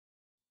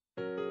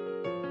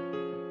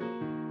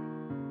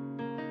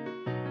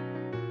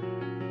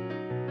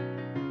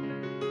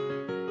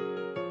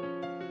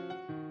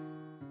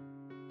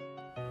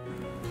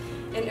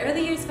In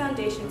early years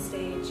foundation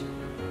stage,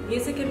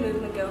 music and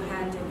movement go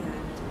hand in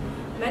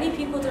hand. Many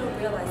people don't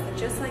realize that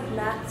just like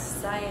math,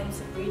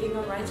 science, reading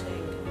or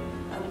writing,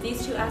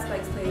 these two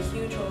aspects play a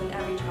huge role in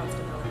every child's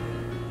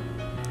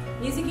development.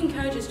 Music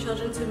encourages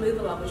children to move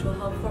a lot, which will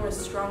help form a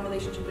strong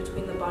relationship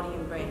between the body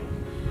and brain.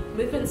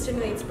 Movement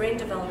stimulates brain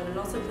development and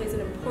also plays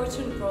an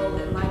important role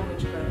in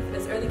language growth,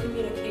 as early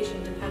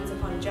communication depends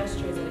upon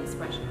gestures and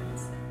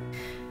expressions.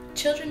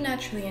 Children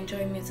naturally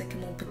enjoy music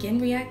and will begin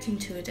reacting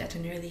to it at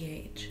an early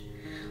age.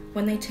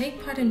 When they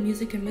take part in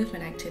music and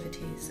movement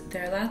activities,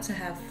 they're allowed to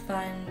have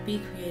fun,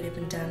 be creative,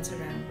 and dance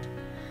around.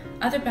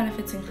 Other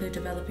benefits include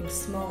developing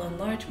small and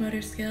large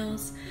motor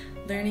skills,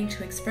 learning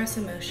to express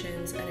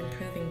emotions, and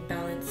improving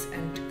balance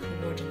and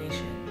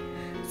coordination.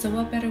 So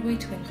what better way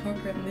to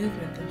incorporate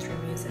movement than through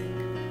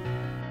music?